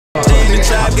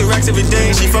shop, get racks every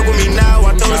day. She fuck with me now,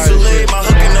 I told her too late. My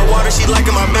hook in the water, she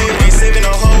liking my baby. Ain't saving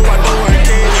a hoe, I know where I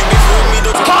came. You bitch with me,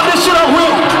 don't pop this shit up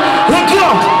real. Let go.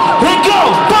 Let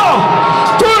go.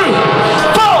 4, 3,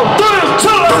 4, 3,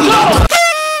 2, let's go.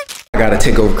 I gotta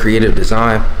take over creative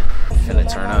design. Finna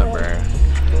turn up, bro.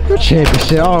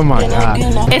 Championship, oh my god.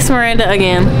 It's Miranda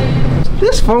again.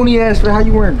 This phony ass for how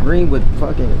you wearing green with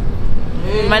fucking.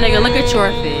 My nigga, look at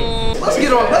your fit. Let's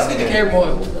get the camera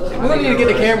on. We're gonna need to get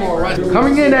the camera on, right?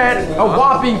 Coming in at a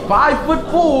whopping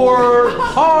 5'4",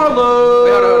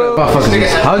 Harlow. Motherfuckers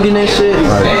niggas hugging and shit.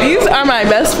 These are my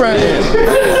best friends.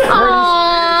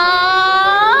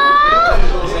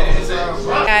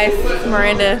 Guys,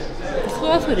 Miranda. Who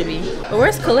else would it be? But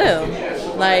where's Khalil?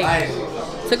 Like,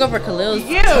 took over Khalil's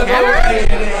camera?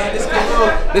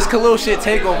 This Khalil shit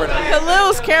take over now.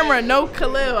 Khalil's camera, no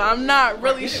Khalil. I'm not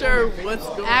really sure what's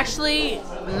going on. Actually,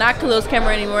 not Khalil's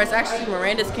camera anymore. It's actually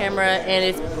Miranda's camera, and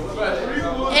it's.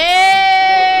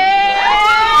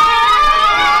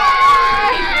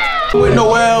 With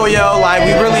Noel, yo, like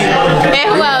we really.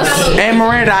 And who else? And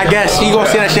Miranda, I guess. She gonna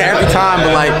see that shit every time,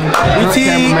 but like,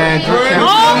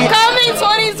 Homecoming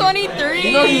 2023.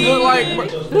 You know you look like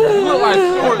Fort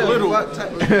Little.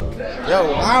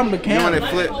 Yo, I'm the camera.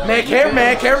 Man,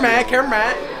 cameraman.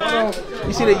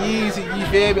 You see the Yeezy, you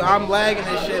feel me? I'm lagging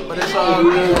and shit, but it's all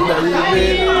good.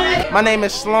 My name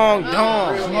is Slong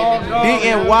Dong.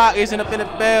 BNY isn't up in the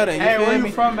building. You feel me? Where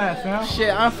you from, fam?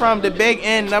 Shit, I'm from the Big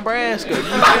N, Nebraska. You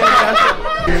feel me?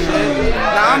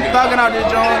 Now I'm thugging out this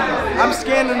joint. I'm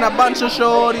scanning a bunch of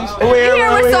shorties.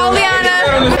 Here with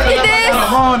Soliana. Look at this.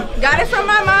 Got it from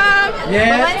my mom.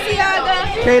 Yeah. Balenciaga.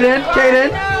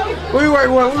 Kaden. We work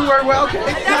well, okay.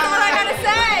 That's what I gotta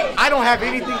say. I don't have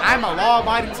anything. I'm a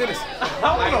law-abiding citizen.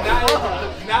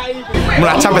 When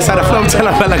I chop inside the flow, tell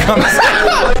a fella come.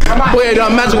 Wait,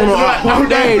 don't imagine one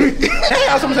day.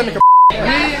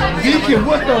 Deacon,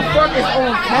 what the fuck is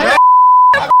on camera?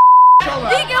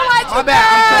 Deacon, watch your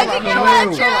back. Deacon,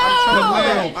 watch you.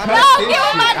 No, give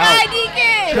him my guy,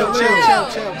 Deacon.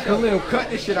 Khalil, cut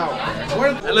this shit out.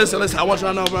 Hey, listen, I want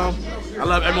y'all to know, bro. I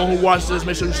love everyone who watches this.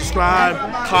 Make sure you subscribe,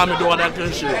 comment, do all that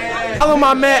good shit. Follow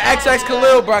my man XX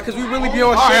Khalil, bro, because we really be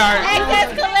on shit.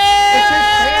 XX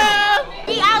Khalil.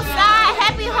 Be outside.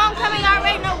 Happy homecoming. I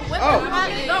already know what the fuck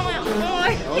is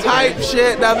going on. Type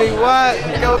shit, I mean, what?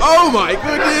 Oh my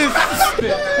goodness.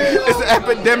 It's an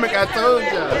epidemic, I told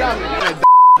you.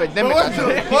 Epidemic.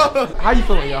 How you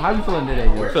feeling, yo? How you feeling today,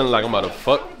 yo? Feeling like I'm about to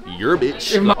fuck your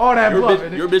bitch. All that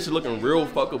your bitch is looking real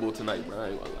fuckable tonight, bro. I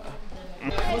ain't gonna lie.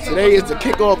 Today is the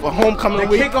kickoff of homecoming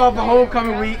week. Kickoff of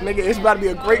homecoming week. Nigga, it's about to be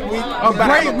a great week. A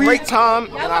great time.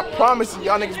 And I promise you,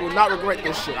 y'all niggas will not regret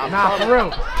this shit. Nah, for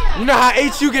real. You know how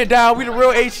HU get down. We the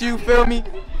real HU, feel me?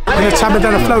 Every time I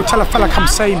down the flow, tell a fella come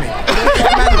say me.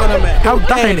 How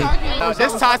dare he?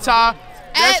 This Tata.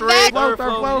 That's Rick.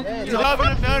 Flow. You love in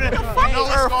the building.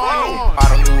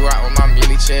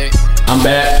 I'm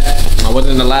back. I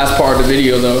wasn't in the last part of the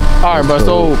video though. Alright, bro,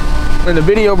 so in the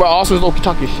video, bro, also is Loki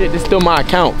talking shit. This is still my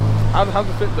account. How's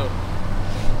it fit though?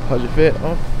 How's it fit?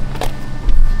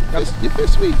 You fit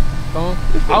sweet. I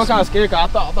was kind of scared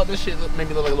because I thought this shit made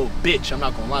me look like a little bitch. I'm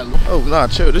not gonna lie. Oh nah,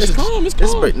 chill. This is calm. It's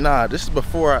calm. This is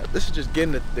before. This is just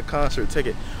getting the concert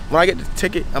ticket. When I get the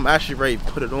ticket, I'm actually ready to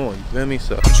put it on. You feel me?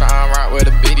 So I'm trying to rock where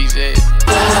the biddies at.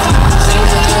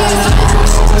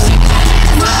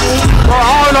 Bro,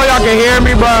 I don't know y'all can hear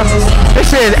me, bro. This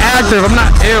shit is active. I'm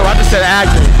not ill. I just said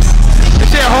active.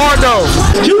 This shit hard though.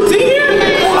 QT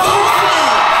here?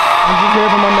 I'm just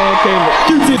here for my man Caleb.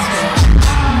 QT.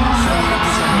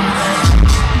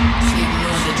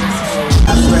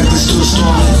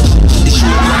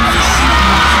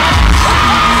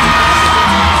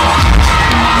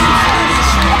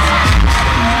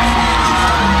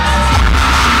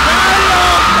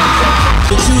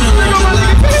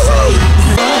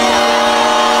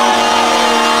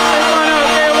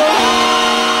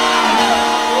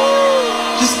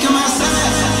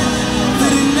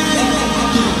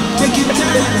 Take your time,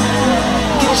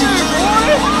 get your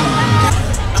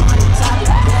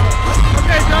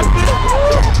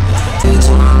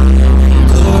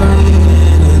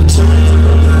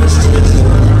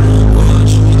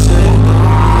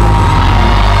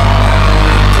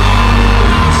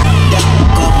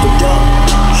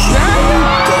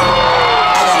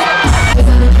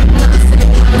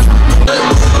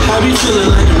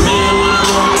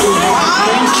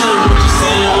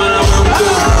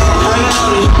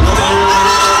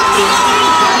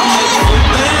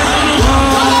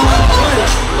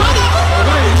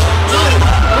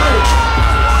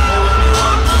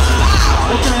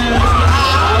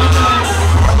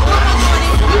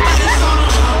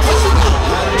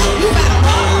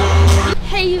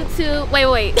YouTube?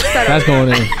 Wait. Start That's over.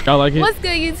 going in. Y'all like it? What's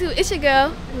good, YouTube? It's your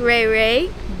girl, Ray Ray.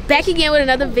 Back again with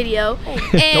another video.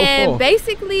 And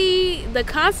basically, the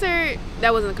concert,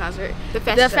 that wasn't a concert. The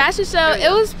fashion show,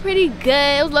 it was pretty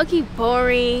good. It was low-key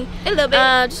boring. A little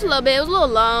bit. Just a little bit. It was a little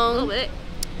long. A little bit.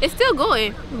 It's still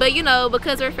going. But you know,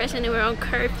 because we're freshmen and we're on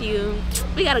curfew,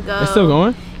 we gotta go. It's still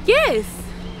going? Yes.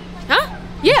 Huh?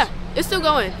 Yeah. It's still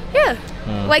going. Yeah.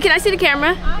 Wait, can I see the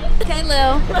camera? Okay,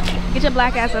 Lil. Get your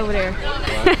black ass over there.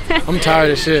 I'm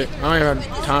tired of shit. I don't even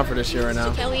have time for this shit right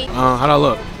now. Can we? How'd I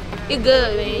look? You're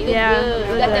good, man. You good.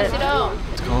 You got that shit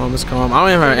on. It's calm. I don't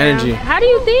even have energy. How do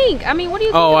you think? I mean, what do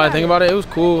you think? Oh, I think about it. It was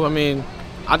cool. I mean,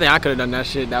 I think I could have done that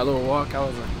shit. That little walk. It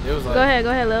was like. Go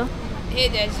ahead, Lil.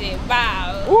 Hit that shit.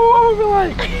 Wow. Ooh, I would be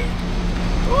like.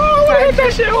 Oh, I want to hit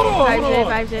that shit. Hold on.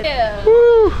 5 shit. Yeah.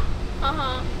 Woo.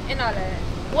 And all that.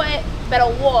 What? Better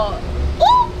walk.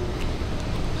 Ooh.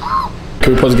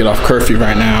 We're supposed to get off curfew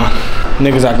right now.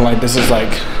 Niggas acting like this is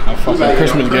like a fucking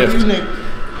Christmas gift.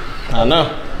 I know.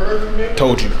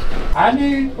 Told you. I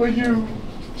need for you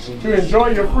to enjoy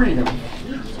your freedom.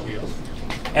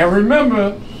 And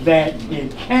remember that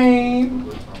it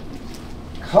came,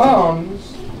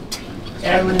 comes,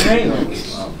 and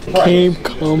remains. Came,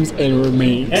 comes, and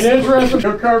remains. And interesting,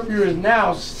 the curfew is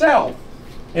now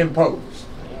self-imposed.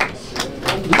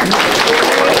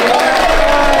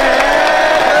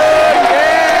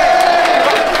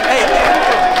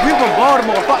 We from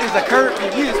Baltimore. Fuck is a curfew.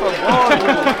 We is from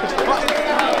Baltimore.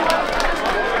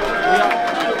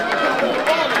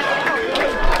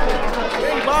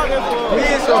 We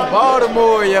is from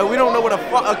Baltimore, yo. We don't know what a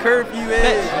fuck a curfew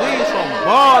is. We is from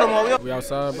Baltimore. We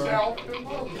outside, bro.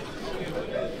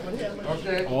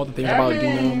 All the things about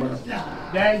D-Man, bro.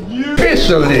 That you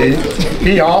officially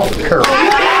be off curfew.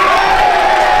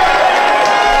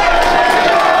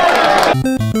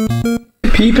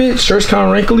 Peep it, shirt's kind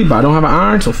of wrinkly, but I don't have an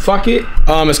iron, so fuck it.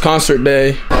 It's concert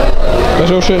day. That's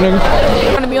your shit, nigga.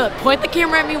 I'm gonna be like, point the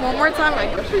camera at me one more time.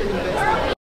 Like, we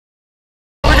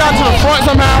got to the front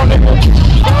somehow, nigga.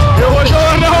 Yo, what's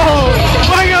going on?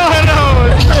 What's going on?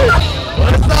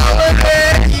 What's up with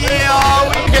it? Yeah,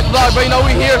 we get the vlog, but you know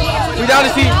we here. We down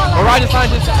to see Mariah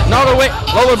Scientist, Lola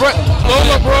Brooke,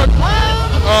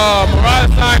 Mariah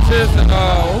Scientist, and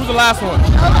who's the last one?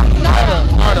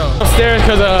 Nardo. Upstairs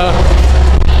because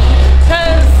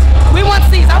we want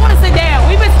seats. I want to sit down.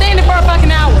 We've been standing for a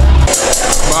fucking hour.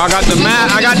 Bro, I got the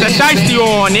mat. I got the shiesty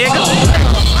on, nigga.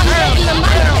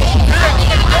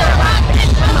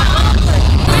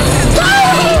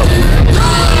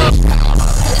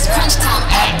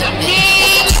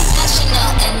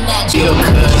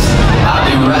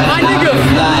 My nigga.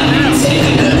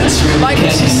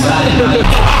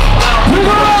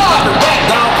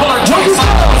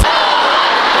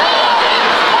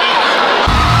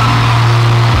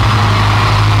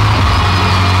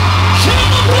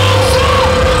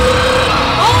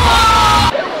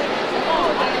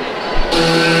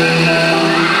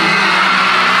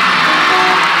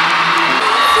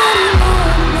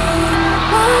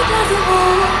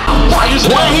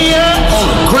 Right here on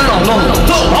the ground on the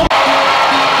floor.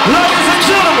 Ladies and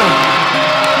gentlemen,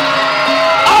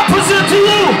 I present to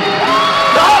you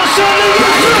the hottest show in the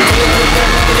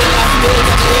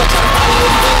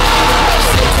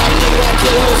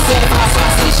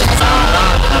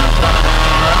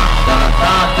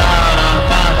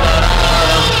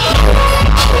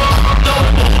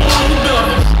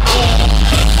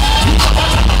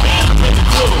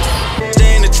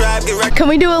Can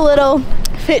we do a little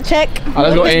fit check?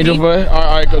 Let's go Angel foot.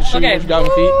 Alright, go shoot what you got on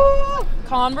feet.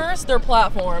 Converse, their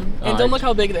platform, and don't look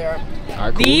how big they are.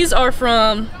 Alright, cool. These are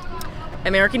from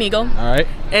American Eagle. Alright.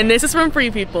 And this is from Free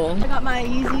People. I got my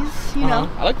Yeezys, you know.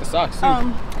 I like the socks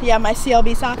too. Yeah, my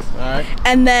CLB socks. Alright.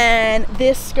 And then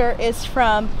this skirt is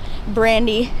from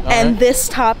Brandy, and this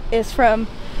top is from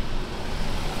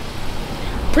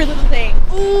Pretty Little Thing.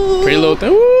 Ooh. Pretty Little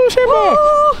Thing. Ooh, shit, bro.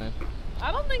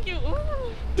 I don't think you. Ooh.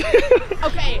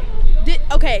 Okay.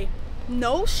 Okay.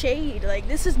 No shade. Like,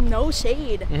 this is no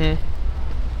shade.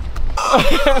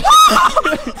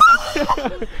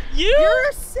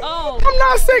 You're sick. Oh. I'm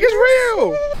not sick. It's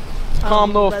real.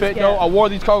 Calm little fit though. I wore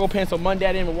these cargo pants on Monday.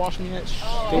 I didn't even wash them yet.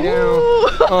 Stay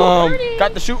down.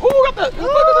 Got the shoe. Ooh, got the.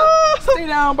 Look at that. Stay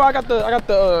down, bro. I got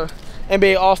the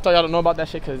NBA All-Star. Y'all don't know about that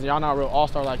shit because y'all not real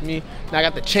All-Star like me. And I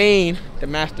got the chain to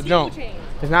match the jump.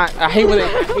 It's not. I hate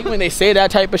when they say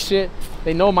that type of shit.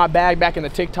 They know my bag back in the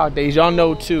TikTok days. Y'all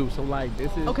know too. So like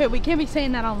this is. Okay, we can't be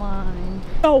saying that online.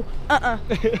 Oh,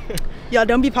 y'all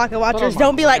don't be pocket watchers.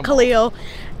 Don't be like Khalil.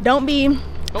 Don't be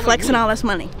flexing all this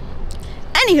money.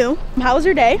 Anywho, how was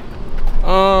your day?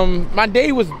 My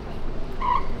day was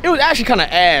It was actually kind of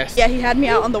ass. Yeah, he had me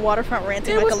out on the waterfront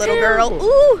ranting like a little terrible. girl.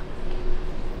 Ooh.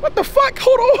 What the fuck?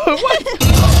 Hold on. What?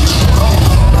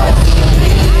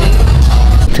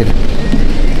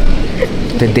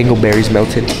 The dingleberries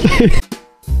melted.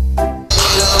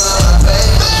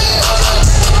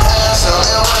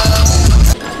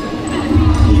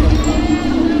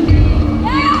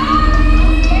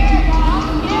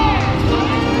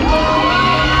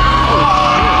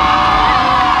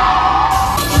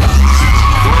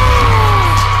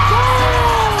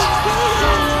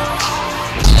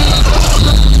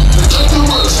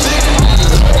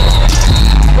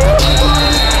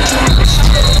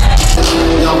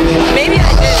 Maybe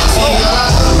I did.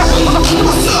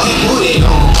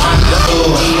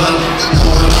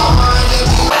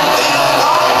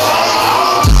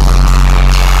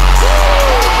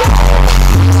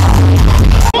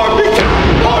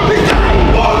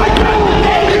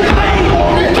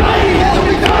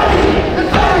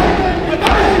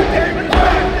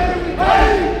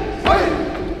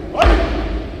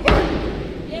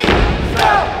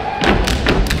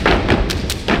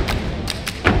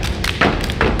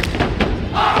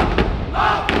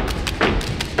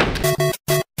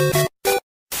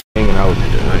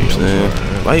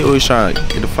 Why you always trying to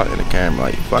get the fuck in the camera?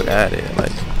 Like, fuck out of there. Like,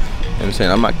 you know what I'm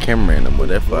saying? I'm not cameraman no more,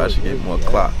 therefore I should get more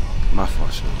clock. My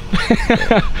fault.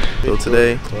 So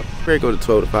today, we're gonna go to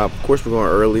 12 to 5. Of course, we're going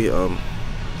early. You know what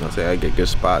I'm saying? I get good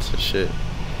spots and shit.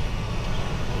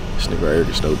 This nigga right here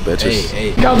just no bitches.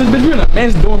 Hey. Sneak out this bitch. We're in a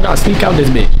man's dorm. Gotta sneak out this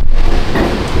bitch.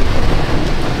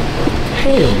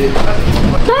 Hell.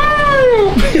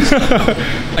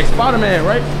 Like Spider-Man,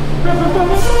 right?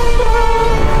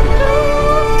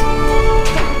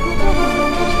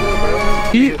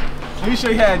 You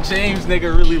sure had James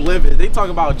nigga really living. They talk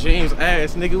about James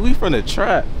ass nigga. We from the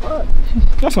trap. What?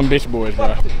 That's some bitch boys,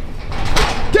 bro.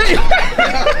 Damn.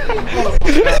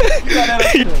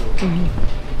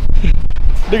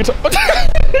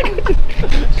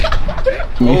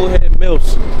 Old head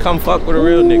milfs. Come fuck with a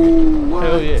real nigga.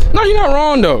 Hell yeah. No, you're not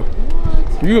wrong though.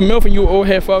 You a milf and you an old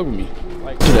head, fuck with me.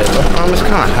 It's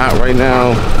kind of hot right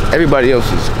now. Everybody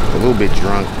else is a little bit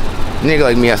drunk. Nigga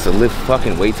like me has to lift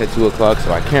fucking weights at 2 o'clock,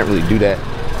 so I can't really do that.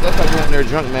 That's like going there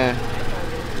drunk, man.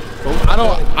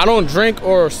 I don't drink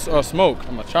or smoke.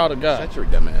 I'm a child of God. Shut your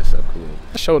dumb ass up, cool.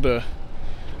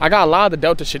 I got a lot of the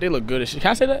Delta shit. They look good as shit. Can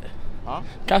I say that? Huh?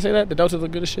 Can I say that? The Deltas look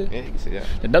good as shit? Yeah, you can say that.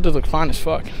 The Deltas look fine as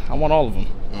fuck. I want all of them.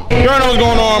 You already know what's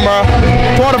going on, bro.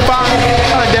 4 to 5.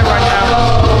 Kind of dead right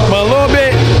now. But a little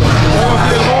bit.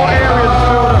 The whole area is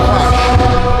filled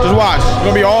up. Just watch. It's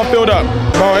gonna be all filled up.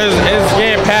 Bro, it's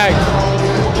getting packed.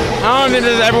 I don't think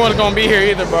everyone's gonna be here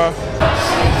either, bro.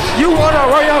 You wanna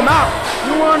run your mouth.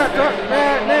 You wanna cook,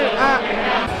 man.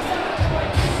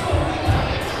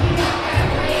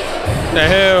 The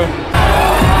hell?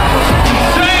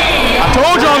 I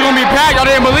told y'all it was gonna be packed. Y'all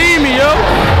didn't believe me, yo.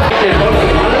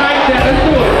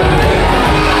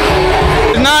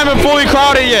 It's not even fully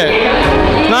crowded yet.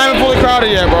 It's not even fully crowded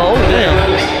yet, bro. Oh, damn.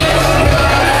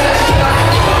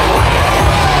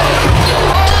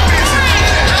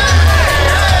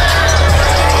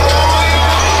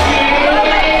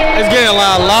 It's getting a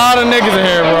lot of niggas in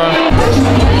here, bro.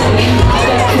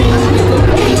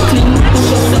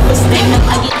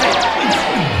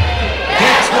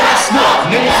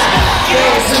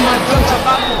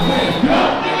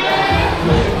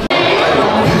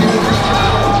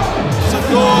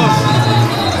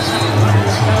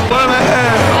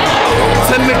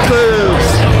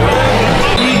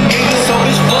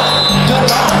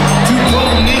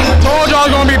 Told y'all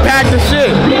gonna be packed as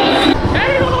shit.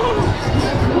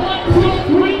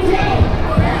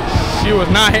 She was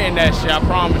not hitting that shit, I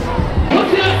promise.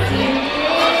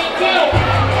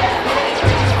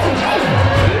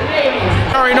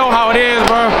 You already know how it is,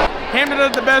 bro. Hampton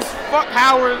does the best. Fuck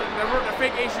Howard. The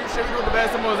fake HU shit, we do the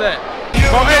best. Simple as that.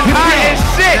 Bro, it's hot as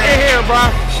shit in here,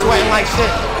 bro. Sweating like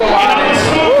shit. Okay.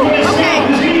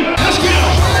 Let's go.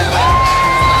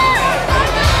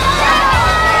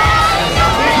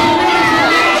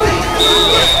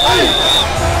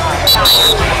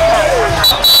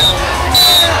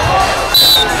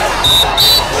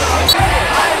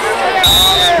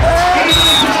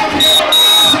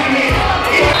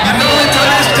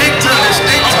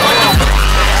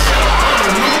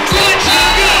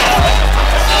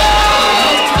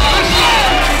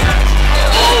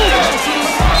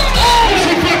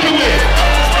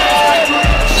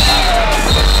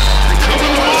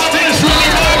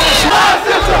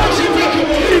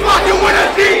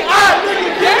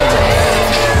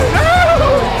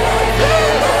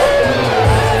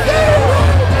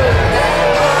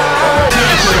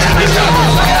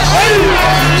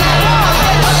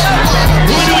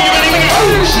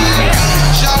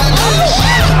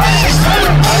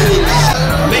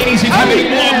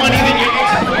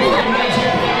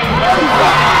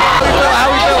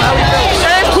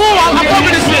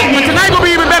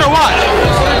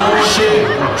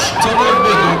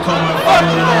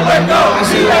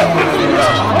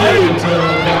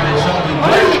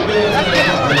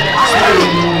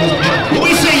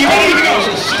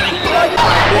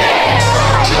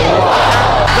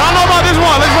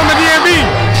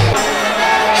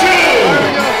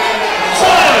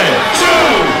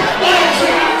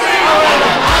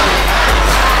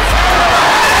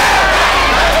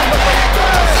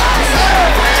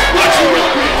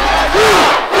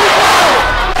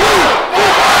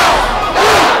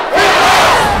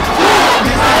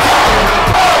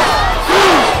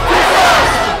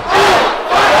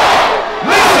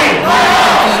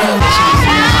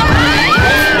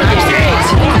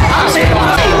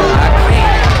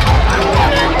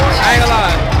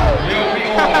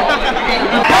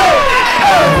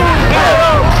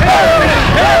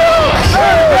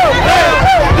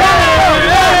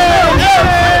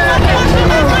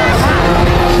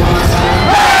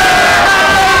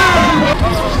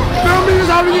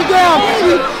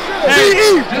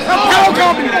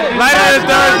 Lighter than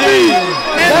 30.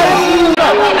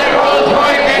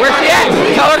 Where's she at?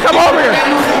 Tell her to come over here.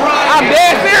 I'm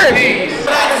dead serious.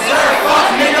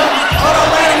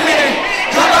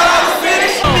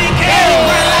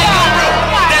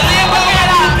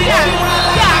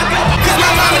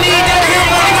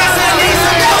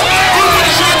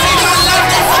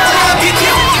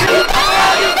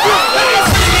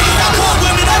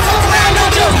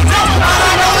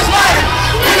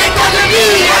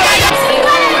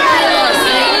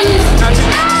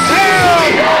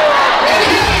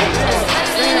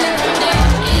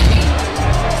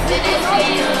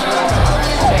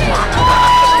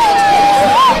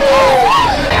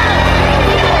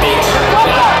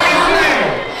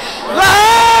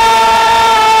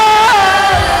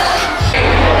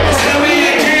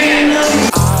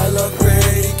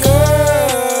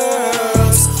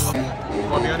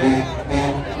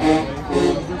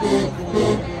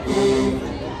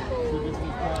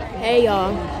 Hey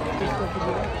y'all.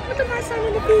 Look at my son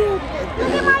in the field.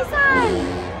 Look at my son.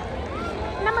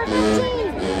 Number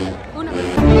 15. Who number?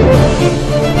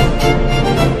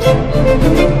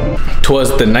 Twas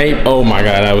the night. Oh my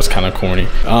god, that was kind of corny.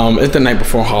 It's the night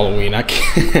before Halloween. I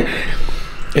can't.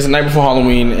 It's the night before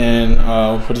Halloween, and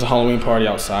there's a Halloween party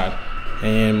outside.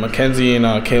 And Mackenzie and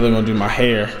Kayla gonna do my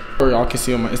hair. Y'all can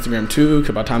see on my Instagram too,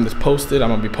 because by the time this posted, I'm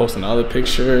gonna be posting other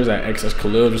pictures at XS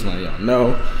Khalil, just letting y'all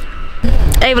know.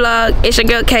 Hey vlog, it's your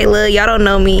girl Kayla. Y'all don't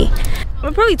know me.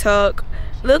 I'll probably talk.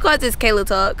 Look at this Kayla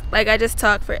talk. Like I just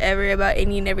talk forever about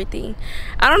any and everything.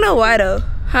 I don't know why though.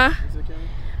 Huh?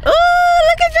 Ooh,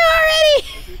 look at you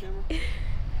already.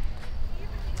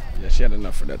 Yeah, she had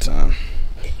enough for that time.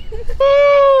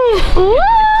 Woo!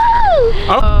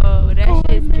 Oh, that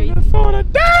shit's crazy.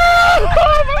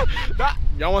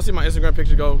 Y'all wanna see my Instagram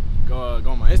picture? Go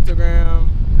on my Instagram.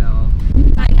 No.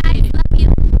 Bye guys, love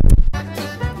you.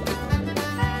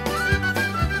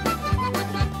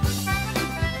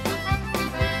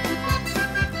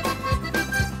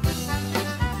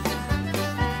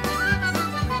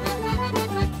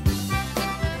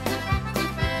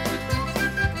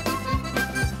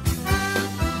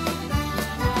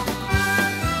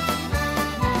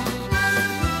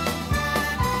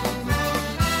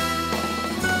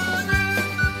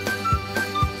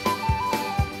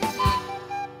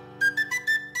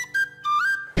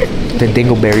 The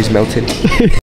dingleberries melted.